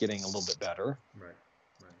day it's getting a little bit better. Right.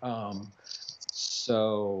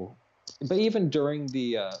 So but even during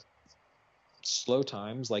the slow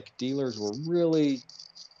times, like dealers were really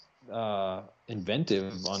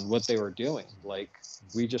inventive on what they were doing. Like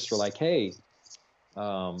we just were like, hey,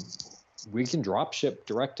 we can drop ship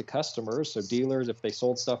direct to customers. So dealers, if they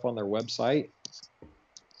sold stuff on their website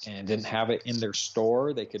and didn't have it in their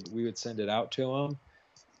store, we would send it out to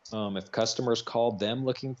them. If customers called them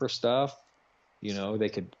looking for stuff,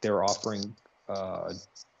 they were offering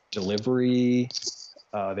delivery.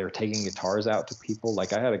 They were taking guitars out to people.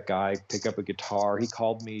 Like I had a guy pick up a guitar. He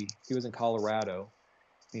called me. He was in Colorado.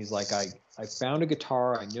 He's like, I found a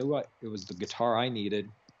guitar. I knew it was the guitar I needed.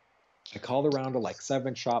 I called around to like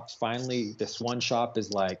 7 shops. Finally, this one shop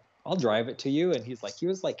is like, I'll drive it to you. And he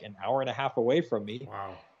was like an hour and a half away from me.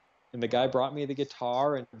 Wow. And the guy brought me the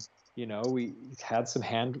guitar, and we had some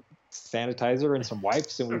hand sanitizer and some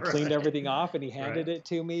wipes, and we cleaned everything off, and he handed it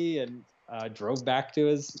to me, and drove back to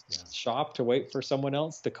his shop to wait for someone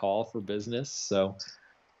else to call for business. So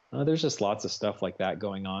there's just lots of stuff like that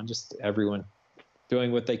going on. Just everyone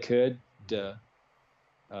doing what they could to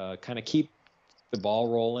kind of keep the ball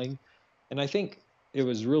rolling. And I think it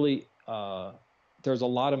was really there's a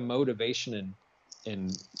lot of motivation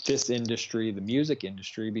in this industry, the music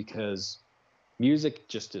industry, because music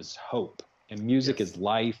just is hope, and music is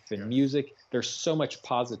life, and music, there's so much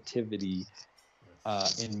positivity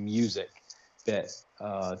in music that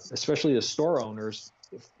especially the store owners,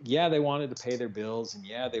 they wanted to pay their bills, and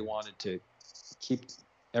they wanted to keep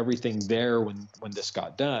everything there when this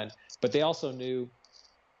got done, but they also knew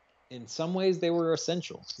in some ways they were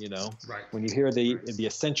essential. Right. When you hear the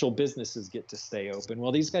essential businesses get to stay open,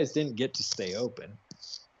 well, these guys didn't get to stay open.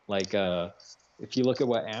 Like if you look at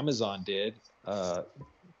what Amazon did,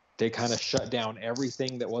 they kind of shut down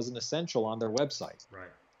everything that wasn't essential on their website. Right.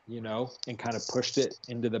 And kind of pushed it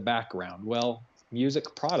into the background. Well,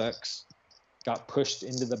 music products got pushed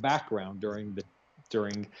into the background during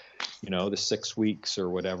the 6 weeks or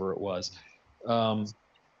whatever it was.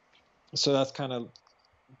 So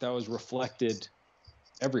that was reflected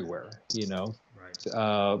everywhere,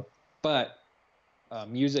 Right. But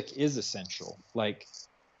music is essential. Like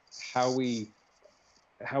how we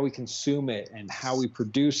consume it and how we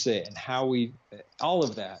produce it and all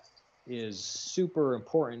of that is super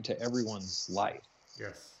important to everyone's life.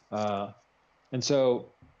 Yes. And so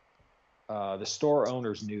the store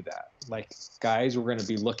owners knew that. Like guys were going to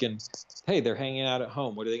be looking, hey, they're hanging out at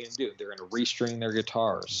home. What are they going to do? They're going to restring their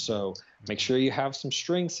guitars. So make sure you have some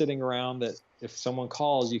strings sitting around that if someone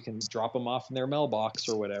calls, you can drop them off in their mailbox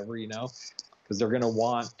or whatever, because they're going to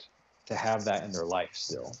want to have that in their life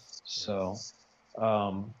still. So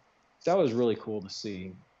that was really cool to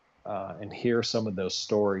see and hear some of those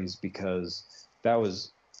stories, because that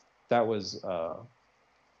was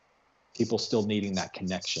people still needing that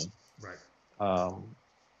connection. Right.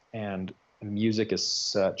 And music is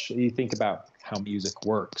such, you think about how music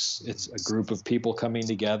works. It's a group of people coming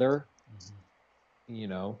together,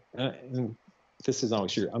 and this is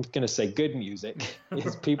always true. I'm going to say good music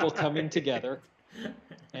is people coming together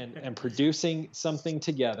and producing something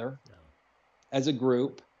together as a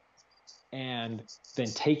group, and then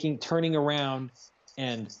turning around,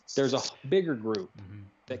 and there's a bigger group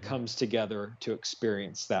that comes together to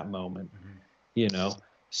experience that moment,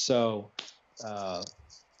 So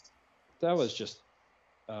that was just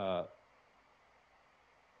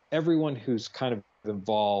everyone who's kind of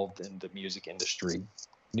involved in the music industry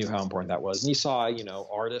knew how important that was. And you saw,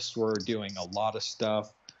 artists were doing a lot of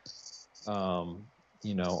stuff, on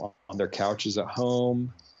their couches at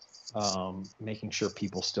home, making sure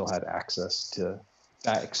people still had access to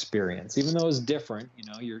that experience, even though it was different.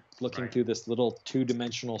 You're looking through this little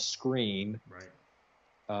 2-dimensional screen.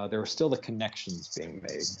 Right. There were still the connections being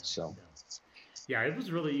made. So. Yeah, it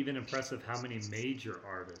was really even impressive how many major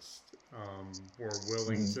artists were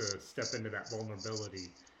willing to step into that vulnerability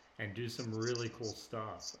and do some really cool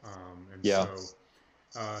stuff.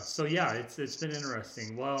 So it's been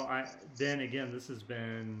interesting. Well, Ben, again, this has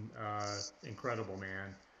been incredible,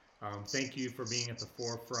 man. Thank you for being at the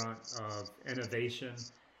forefront of innovation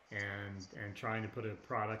and trying to put a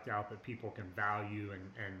product out that people can value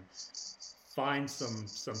and find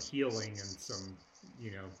some healing and some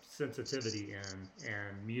sensitivity in.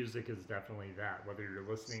 And music is definitely that, whether you're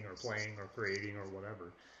listening or playing or creating or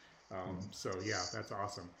whatever. So yeah, that's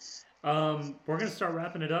awesome. We're going to start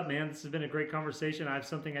wrapping it up, man. This has been a great conversation. I have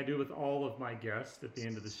something I do with all of my guests at the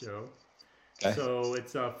end of the show. Okay. So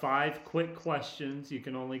it's 5 quick questions. You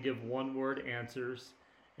can only give 1-word answers,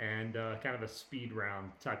 and kind of a speed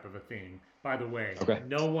round type of a thing. By the way, Okay.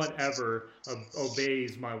 no one ever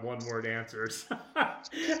obeys my one-word answers,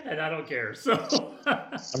 and I don't care. So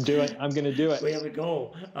I'm going to do it. we have a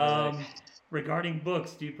goal. Right. Regarding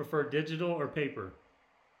books, do you prefer digital or paper?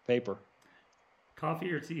 Paper.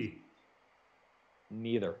 Coffee or tea?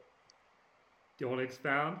 Neither. Do you want to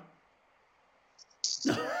expound?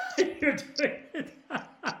 You're doing it.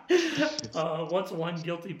 What's one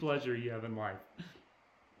guilty pleasure you have in life?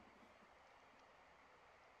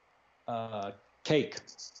 Cake.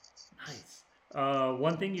 Nice.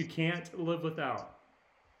 One thing you can't live without?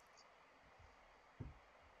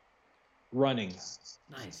 Running.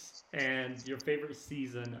 Nice. And your favorite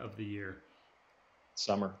season of the year?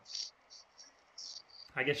 Summer.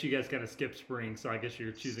 I guess you guys kind of skip spring, so I guess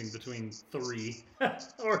you're choosing between 3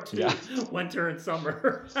 or 2, Yeah. winter and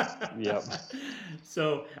summer. Yep.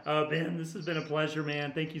 So, Ben, this has been a pleasure,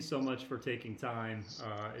 man. Thank you so much for taking time.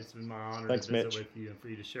 It's been my honor Thanks, to visit Mitch. with you and for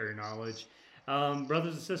you to share your knowledge.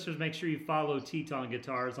 Brothers and sisters, make sure you follow Teton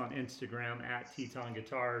Guitars on Instagram at Teton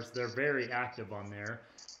Guitars. They're very active on there,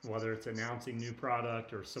 whether it's announcing new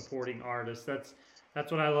product or supporting artists.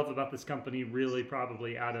 That's what I love about this company, really,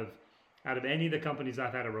 probably out of any of the companies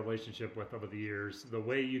I've had a relationship with over the years. The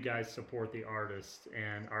way you guys support the artists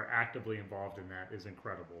and are actively involved in that is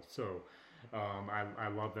incredible. So I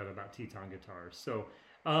love that about Teton Guitars. So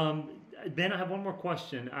Ben, I have one more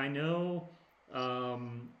question. I know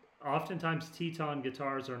oftentimes Teton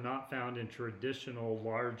guitars are not found in traditional,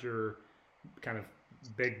 larger, kind of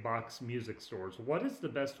big box music stores. What is the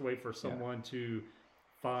best way for someone to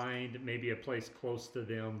find maybe a place close to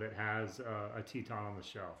them that has a Teton on the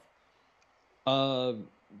shelf?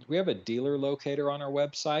 We have a dealer locator on our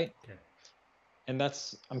website, and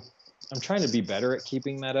I'm trying to be better at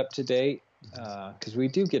keeping that up to date, because we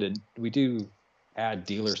do add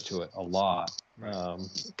dealers to it a lot,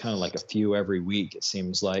 kind of like a few every week, it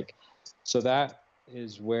seems like. So that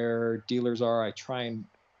is where dealers are. I try and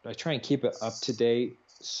keep it up to date.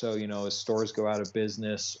 So, as stores go out of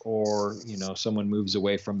business or, someone moves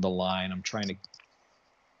away from the line, I'm trying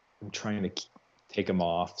to take them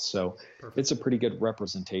off. So It's a pretty good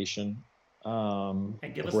representation of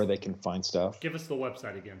where they can find stuff. Give us the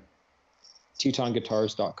website again.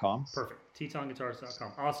 TetonGuitars.com. Perfect.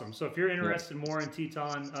 TetonGuitars.com. Awesome. So if you're interested more in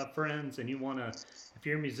Teton friends and if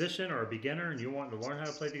you're a musician or a beginner and you want to learn how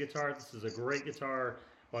to play the guitar, this is a great guitar.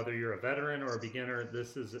 Whether you're a veteran or a beginner,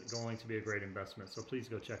 this is going to be a great investment. So please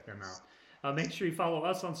go check them out. Make sure you follow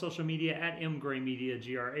us on social media at mgraymedia,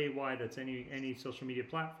 Gray. That's any social media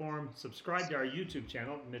platform. Subscribe to our YouTube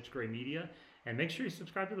channel, Mitch Gray Media, and make sure you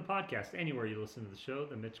subscribe to the podcast anywhere you listen to the show,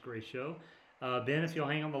 The Mitch Gray Show. Ben, if you'll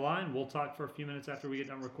hang on the line, we'll talk for a few minutes after we get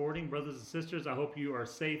done recording. Brothers and sisters, I hope you are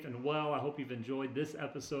safe and well. I hope you've enjoyed this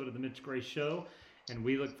episode of The Mitch Gray Show, and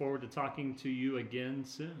we look forward to talking to you again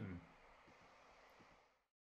soon.